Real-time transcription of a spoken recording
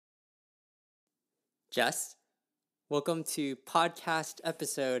Jess, welcome to podcast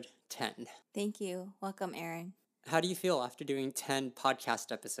episode 10. Thank you. Welcome, Aaron. How do you feel after doing 10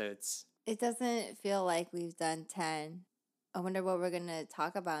 podcast episodes? It doesn't feel like we've done 10. I wonder what we're going to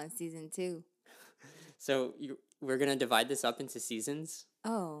talk about in season 2. So we're going to divide this up into seasons?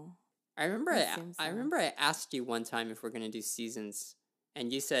 Oh. I remember I asked you one time if we're going to do seasons,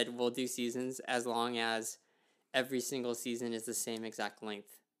 and you said we'll do seasons as long as every single season is the same exact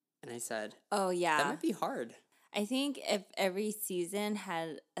length. And I said, oh yeah, that might be hard. I think if every season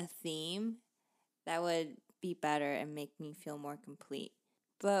had a theme, that would be better and make me feel more complete.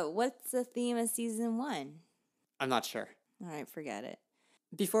 But what's the theme of season 1? I'm not sure. All right, forget it.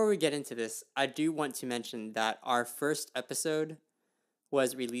 Before we get into this, I do want to mention that our first episode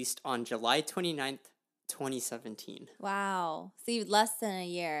was released on July 29th, 2017. Wow. So less than a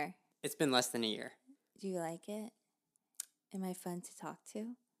year. It's been less than a year. Do you like it? Am I fun to talk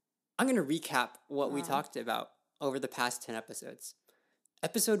to? I'm going to recap what we talked about over the past 10 episodes.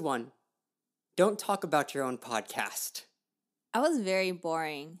 Episode 1, don't talk about your own podcast. I was very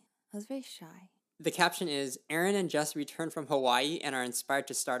boring. I was very shy. The caption is, Aaron and Jess return from Hawaii and are inspired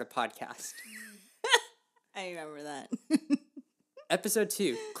to start a podcast. I remember that. Episode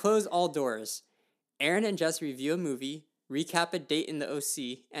 2, close all doors. Aaron and Jess review a movie, recap a date in the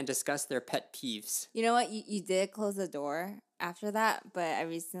OC, and discuss their pet peeves. You know what? You did close the door after that, but I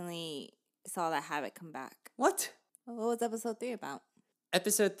recently saw that habit come back. What? What was episode 3 about?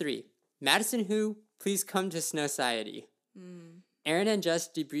 Episode 3, Madison Who, please come to Snowciety. Aaron and Jess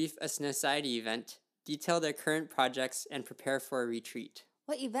debrief a Snowciety event, detail their current projects, and prepare for a retreat.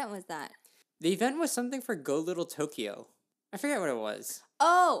 What event was that? The event was something for Go Little Tokyo. I forget what it was.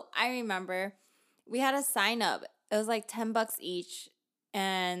 Oh, I remember. We had a sign up. It was like $10 each,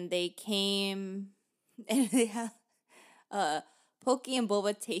 and they came and they had Poke and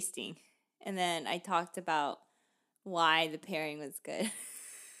Boba tasting. And then I talked about why the pairing was good.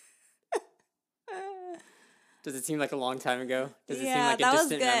 Does it seem like a long time ago? Does it seem Yeah, like a that was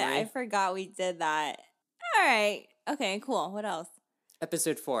distant good. memory? I forgot we did that. All right. Okay, cool. What else?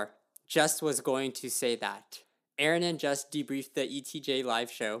 Episode 4, Just was going to say that. Aaron and Jess debrief the ETJ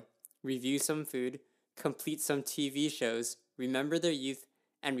live show, review some food, complete some TV shows, remember their youth,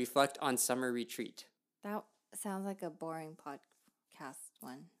 and reflect on summer retreat. That sounds like a boring podcast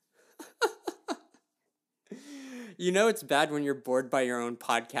one. You know it's bad when you're bored by your own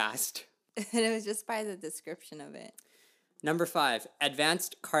podcast. And it was just by the description of it. Number 5,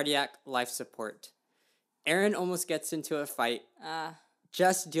 advanced cardiac life support. Aaron almost gets into a fight.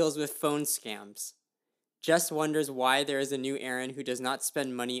 Jess deals with phone scams. Jess wonders why there is a new Aaron who does not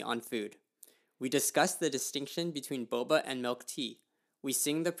spend money on food. We discuss the distinction between boba and milk tea. We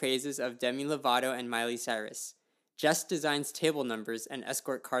sing the praises of Demi Lovato and Miley Cyrus. Jess designs table numbers and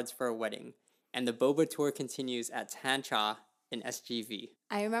escort cards for a wedding. And the boba tour continues at Tan Cha in SGV.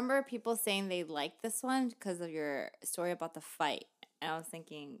 I remember people saying they liked this one because of your story about the fight. And I was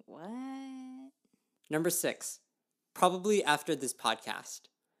thinking, what? Number 6, probably after this podcast.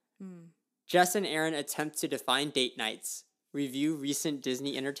 Jess and Aaron attempt to define date nights, review recent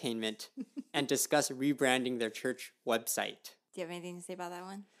Disney entertainment, and discuss rebranding their church website. Do you have anything to say about that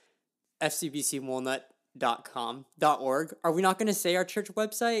one? fcbcwalnut.org. Are we not going to say our church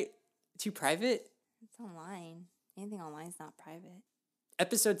website? Too private? It's online. Anything online is not private.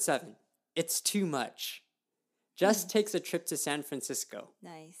 Episode 7, it's too much. Jess takes a trip to San Francisco.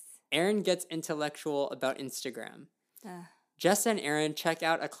 Nice. Aaron gets intellectual about Instagram. Jess and Aaron check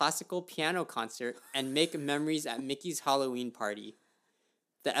out a classical piano concert and make memories at Mickey's Halloween party.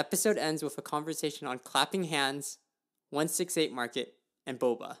 The episode ends with a conversation on clapping hands, 168 Market, and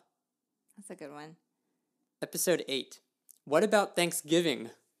boba. That's a good one. Episode 8, what about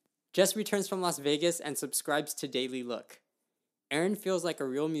Thanksgiving? Jess returns from Las Vegas and subscribes to Daily Look. Aaron feels like a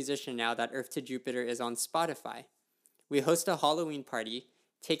real musician now that Earth to Jupiter is on Spotify. We host a Halloween party,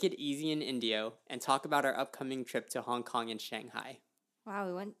 take it easy in Indio, and talk about our upcoming trip to Hong Kong and Shanghai. Wow,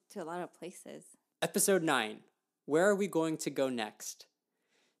 we went to a lot of places. Episode 9, where are we going to go next?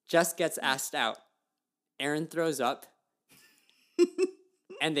 Jess gets asked out. Aaron throws up.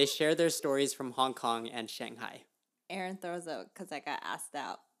 And they share their stories from Hong Kong and Shanghai. Aaron throws up because I got asked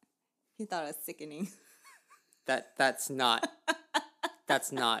out. He thought it was sickening. That's not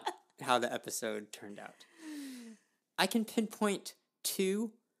how the episode turned out. I can pinpoint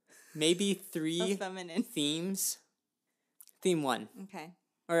 2, maybe 3 themes. Theme 1. Okay.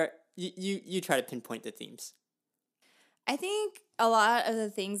 Or you try to pinpoint the themes. I think a lot of the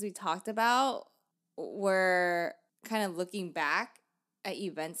things we talked about were kind of looking back at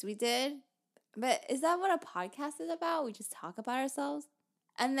events we did. But is that what a podcast is about? We just talk about ourselves?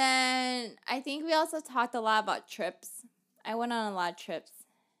 And then I think we also talked a lot about trips. I went on a lot of trips.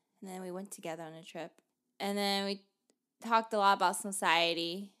 And then we went together on a trip. And then we talked a lot about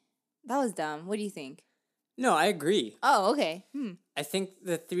society. That was dumb. What do you think? No, I agree. Oh, okay. I think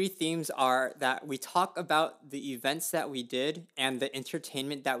the three themes are that we talk about the events that we did and the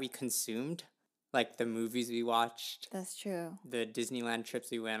entertainment that we consumed, like the movies we watched, That's true. the Disneyland trips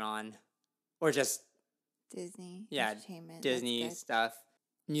we went on, or just Disney. Yeah, Entertainment. Disney That's good. stuff,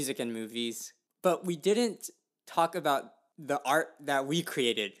 music and movies. But we didn't talk about the art that we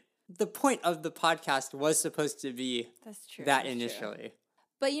created. The point of the podcast was supposed to be That's true. that That's initially. True.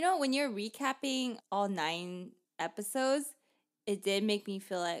 But you know, when you're recapping all 9 episodes, it did make me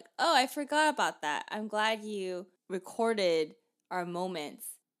feel like, oh, I forgot about that. I'm glad you recorded our moments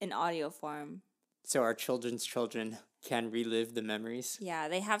in audio form. So our children's children can relive the memories. Yeah,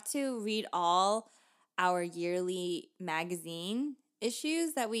 they have to read all our yearly magazine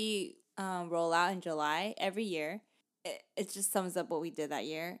issues that we roll out in July every year. It just sums up what we did that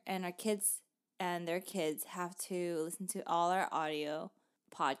year. And our kids and their kids have to listen to all our audio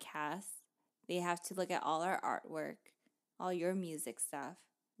podcasts. They have to look at all our artwork, all your music stuff.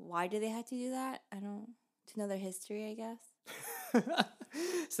 Why do they have to do that? To know their history, I guess.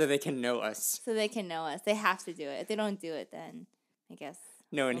 So they can know us. So they can know us. They have to do it. If they don't do it, then I guess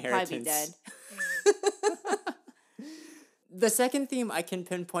no inheritance. We'll probably be dead. The second theme I can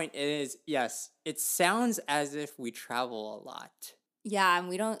pinpoint is, yes, it sounds as if we travel a lot. Yeah, and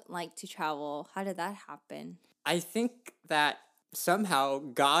we don't like to travel. How did that happen? I think that somehow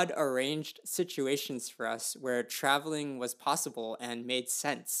God arranged situations for us where traveling was possible and made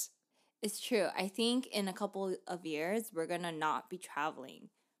sense. It's true. I think in a couple of years, we're going to not be traveling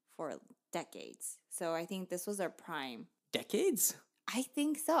for decades. So I think this was our prime. Decades? I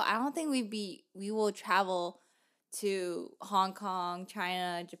think so. I don't think we will travel to Hong Kong,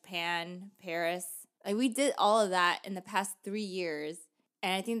 China, Japan, Paris. Like we did all of that in the past 3 years.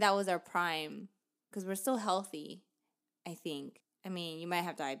 And I think that was our prime because we're still healthy, I think. I mean, you might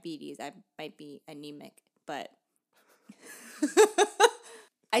have diabetes. I might be anemic, but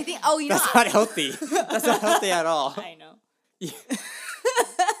I think, That's not healthy. That's not healthy at all. I know.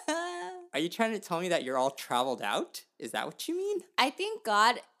 Are you trying to tell me that you're all traveled out? Is that what you mean? I think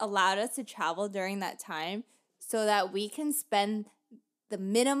God allowed us to travel during that time so that we can spend the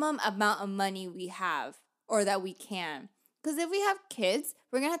minimum amount of money we have or that we can. Because if we have kids,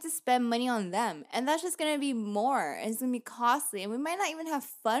 we're going to have to spend money on them. And that's just going to be more. And it's going to be costly. And we might not even have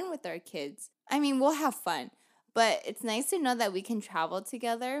fun with our kids. I mean, we'll have fun. But it's nice to know that we can travel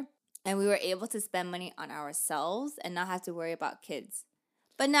together. And we were able to spend money on ourselves and not have to worry about kids.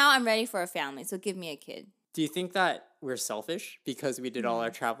 But now I'm ready for a family. So give me a kid. Do you think that we're selfish because we did all our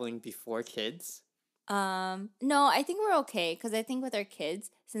traveling before kids? No, I think we're okay. Because I think with our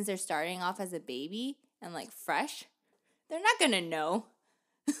kids, since they're starting off as a baby and like fresh, they're not going to know.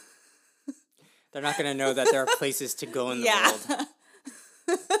 They're not going to know that there are places to go in the world.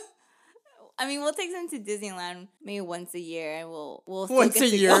 I mean, we'll take them to Disneyland maybe once a year, and we'll once a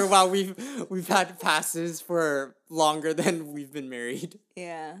year while we've had passes for longer than we've been married.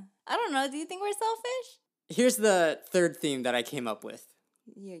 Yeah, I don't know. Do you think we're selfish? Here's the third theme that I came up with.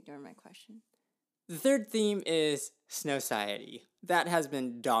 You ignored my question. The third theme is Snowciety. That has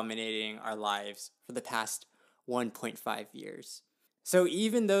been dominating our lives for the past 1.5 years. So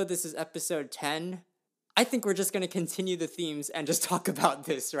even though this is episode 10, I think we're just going to continue the themes and just talk about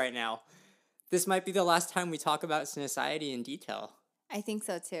this right now. This might be the last time we talk about Snowciety in detail. I think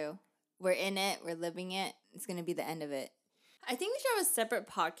so too. We're in it. We're living it. It's going to be the end of it. I think we should have a separate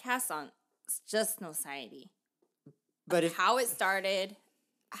podcast on just Snowciety. But how it started,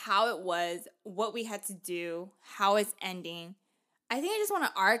 how it was, what we had to do, how it's ending. I think I just want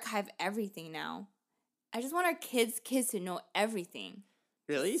to archive everything now. I just want our kids to know everything.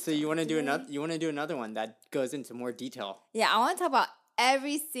 Really? So you want to do another? You want to do another one that goes into more detail? Yeah, I want to talk about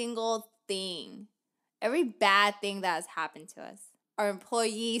every single thing, every bad thing that has happened to us, our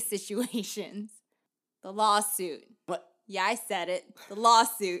employee situations, the lawsuit. What? Yeah, I said it. The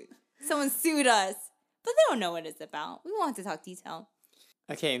lawsuit. Someone sued us, but they don't know what it's about. We want to talk detail.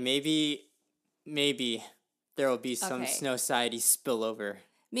 Okay, maybe there will be some Snowciety spillover.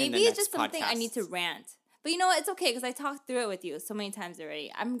 Maybe it's just something I need to rant. But you know what? It's okay because I talked through it with you so many times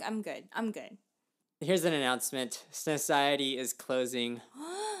already. I'm good. I'm good. Here's an announcement. Snowciety is closing.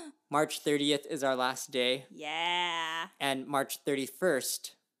 March 30th is our last day. Yeah. And March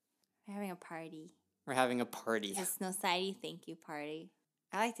 31st. We're having a party. We're having a party. It's a Snowciety thank you party.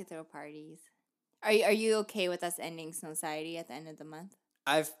 I like to throw parties. Are you okay with us ending Snowciety at the end of the month?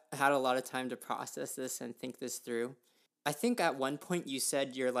 I've had a lot of time to process this and think this through. I think at one point you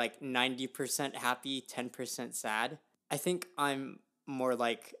said you're like 90% happy, 10% sad. I think I'm more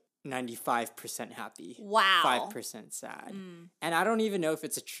like 95% happy. Wow. 5% sad. And I don't even know if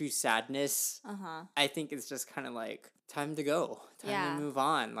it's a true sadness. Uh-huh. I think it's just kind of like time to go. Time Yeah. to move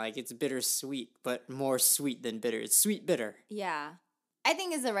on. Like it's bittersweet, but more sweet than bitter. It's sweet bitter. Yeah. I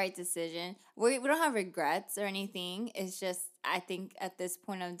think it's the right decision. We don't have regrets or anything. It's just, I think at this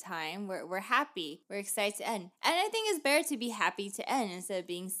point in time, we're happy. We're excited to end. And I think it's better to be happy to end instead of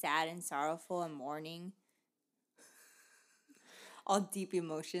being sad and sorrowful and mourning. All deep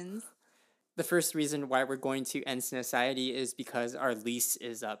emotions. The first reason why we're going to end Society is because our lease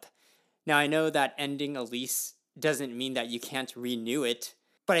is up. Now, I know that ending a lease doesn't mean that you can't renew it,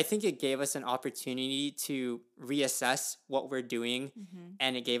 but I think it gave us an opportunity to reassess what we're doing,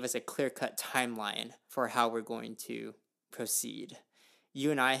 and it gave us a clear-cut timeline for how we're going to proceed.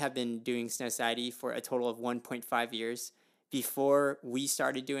 You and I have been doing Society for a total of 1.5 years. Before we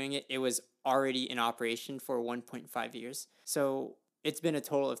started doing it, it was already in operation for 1.5 years. So it's been a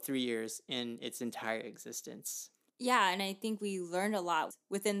total of 3 years in its entire existence. Yeah, and I think we learned a lot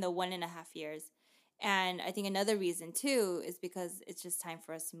within the 1.5 years. And I think another reason, too, is because it's just time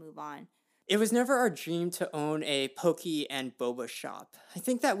for us to move on. It was never our dream to own a poke and boba shop. I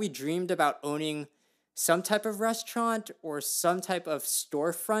think that we dreamed about owning some type of restaurant or some type of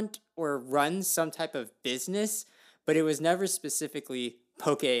storefront or run some type of business, but it was never specifically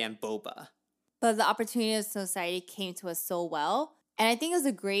poke and boba. But the opportunity of Society came to us so well. And I think it was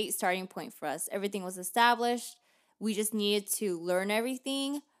a great starting point for us. Everything was established. We just needed to learn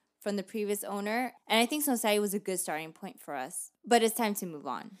everything from the previous owner. And I think Society was a good starting point for us. But it's time to move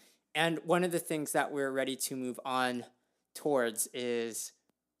on. And one of the things that we're ready to move on towards is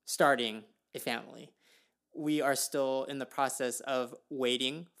starting a family. We are still in the process of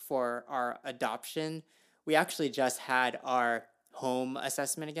waiting for our adoption. We actually just had our home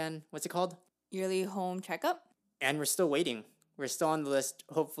assessment again. What's it called? Yearly home checkup. And we're still waiting. We're still on the list,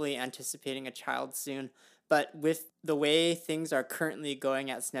 hopefully anticipating a child soon. But with the way things are currently going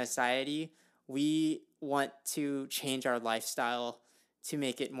at Society, we want to change our lifestyle to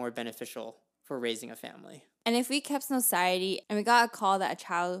make it more beneficial for raising a family. And if we kept Society and we got a call that a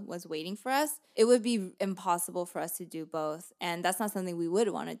child was waiting for us, it would be impossible for us to do both. And that's not something we would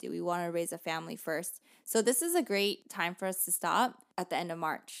want to do. We want to raise a family first. So this is a great time for us to stop at the end of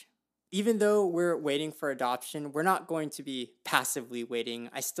March. Even though we're waiting for adoption, we're not going to be passively waiting.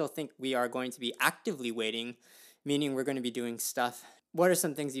 I still think we are going to be actively waiting, meaning we're going to be doing stuff. What are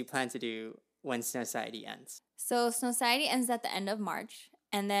some things you plan to do when Society ends? So Society ends at the end of March.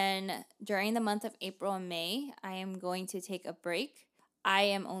 And then during the month of April and May, I am going to take a break. I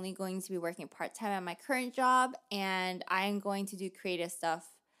am only going to be working part-time at my current job, and I am going to do creative stuff.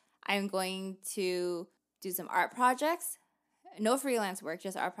 I am going to do some art projects. No freelance work,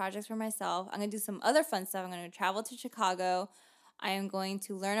 just art projects for myself. I'm going to do some other fun stuff. I'm going to travel to Chicago. I am going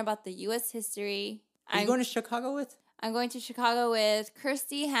to learn about the U.S. history. Are you going to Chicago with? I'm going to Chicago with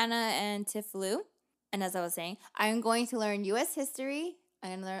Kirsty, Hannah, and Tiff Liu. And as I was saying, I'm going to learn U.S. history.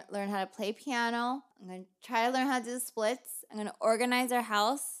 I'm going to learn how to play piano. I'm going to try to learn how to do the splits. I'm going to organize our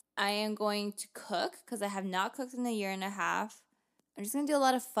house. I am going to cook because I have not cooked in a year and a half. I'm just going to do a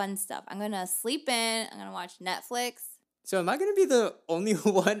lot of fun stuff. I'm going to sleep in. I'm going to watch Netflix. So am I going to be the only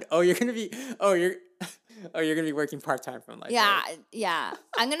one? You're going to be working part-time from like Yeah.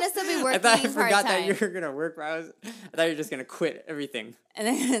 I'm going to still be working I forgot part-time. that you were going to work. I thought you were just going to quit everything. And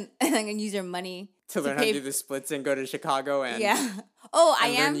then I'm going to use your money to learn how to do the splits and go to Chicago and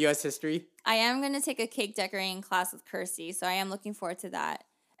learn U.S. history. I am going to take a cake decorating class with Kirsty, so I am looking forward to that.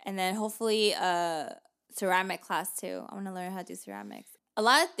 And then hopefully a ceramic class too. I want to learn how to do ceramics. A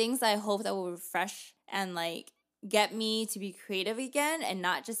lot of things I hope that will refresh and like get me to be creative again and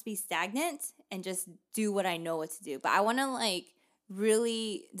not just be stagnant and just do what I know what to do. But I want to like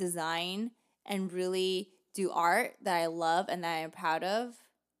really design and really do art that I love and that I'm proud of.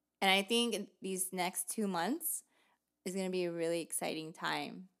 And I think these next 2 months is going to be a really exciting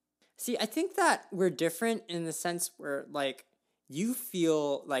time. See, I think that we're different in the sense where like you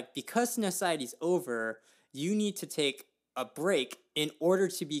feel like because Society's over, you need to take a break in order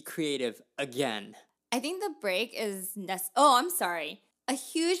to be creative again. I think the break is I'm sorry. A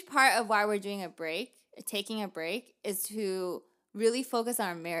huge part of why we're doing a break, taking a break, is to really focus on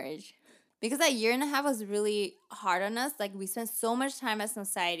our marriage. Because that year and a half was really hard on us. Like, we spent so much time at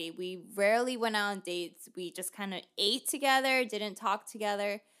Society. We rarely went out on dates. We just kind of ate together, didn't talk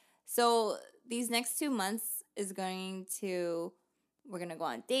together. So these next 2 months we're going to go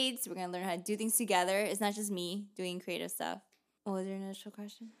on dates. We're going to learn how to do things together. It's not just me doing creative stuff. What was your initial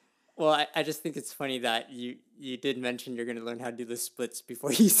question? Well, I just think it's funny that you did mention you're gonna learn how to do the splits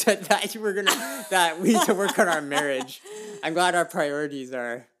before you said that you were gonna that we need to work on our marriage. I'm glad our priorities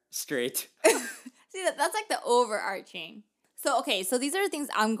are straight. See, that's like the overarching. So, okay, so these are the things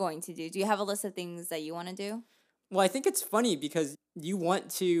I'm going to do. Do you have a list of things that you want to do? Well, I think it's funny because you want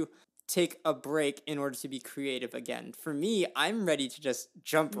to take a break in order to be creative again. For me, I'm ready to just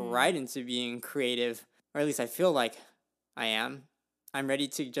jump right into being creative, or at least I feel like I am. I'm ready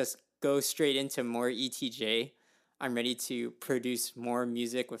to just go straight into more ETJ. I'm ready to produce more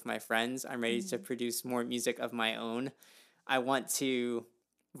music with my friends. I'm ready to produce more music of my own. I want to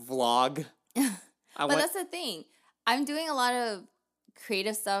vlog. That's the thing. I'm doing a lot of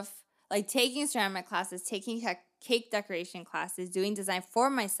creative stuff, like taking ceramic classes, taking cake decoration classes, doing design for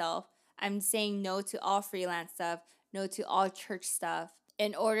myself. I'm saying no to all freelance stuff, no to all church stuff,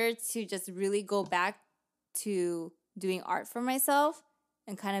 in order to just really go back to doing art for myself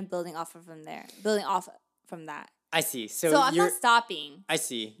and kind of building off from that. I see. So I'm not stopping. I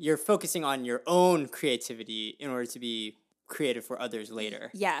see. You're focusing on your own creativity in order to be creative for others later.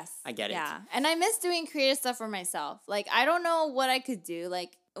 Yes. I get it. Yeah. And I miss doing creative stuff for myself. Like, I don't know what I could do.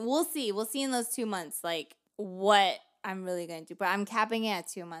 Like, we'll see. We'll see in those 2 months, like, what I'm really going to do. But I'm capping it at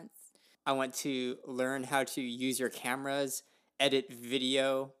 2 months. I want to learn how to use your cameras, edit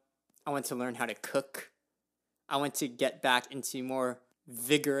video. I want to learn how to cook. I want to get back into more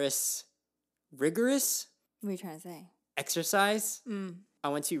rigorous? What are you trying to say? Exercise. I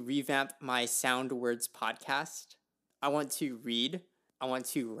want to revamp my Sound Words podcast. I want to read. I want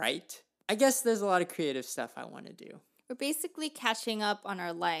to write. I guess there's a lot of creative stuff I want to do. We're basically catching up on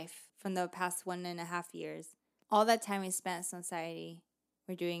our life from the past 1.5 years. All that time we spent in society,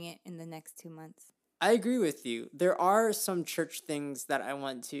 we're doing it in the next 2 months. I agree with you. There are some church things that I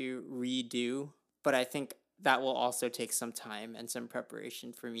want to redo, but I think that will also take some time and some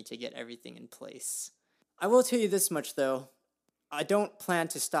preparation for me to get everything in place. I will tell you this much, though. I don't plan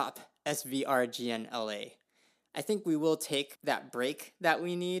to stop SVRGNLA. I think we will take that break that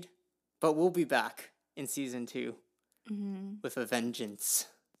we need, but we'll be back in season 2 with a vengeance.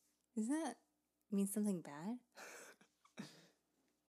 Does that mean something bad?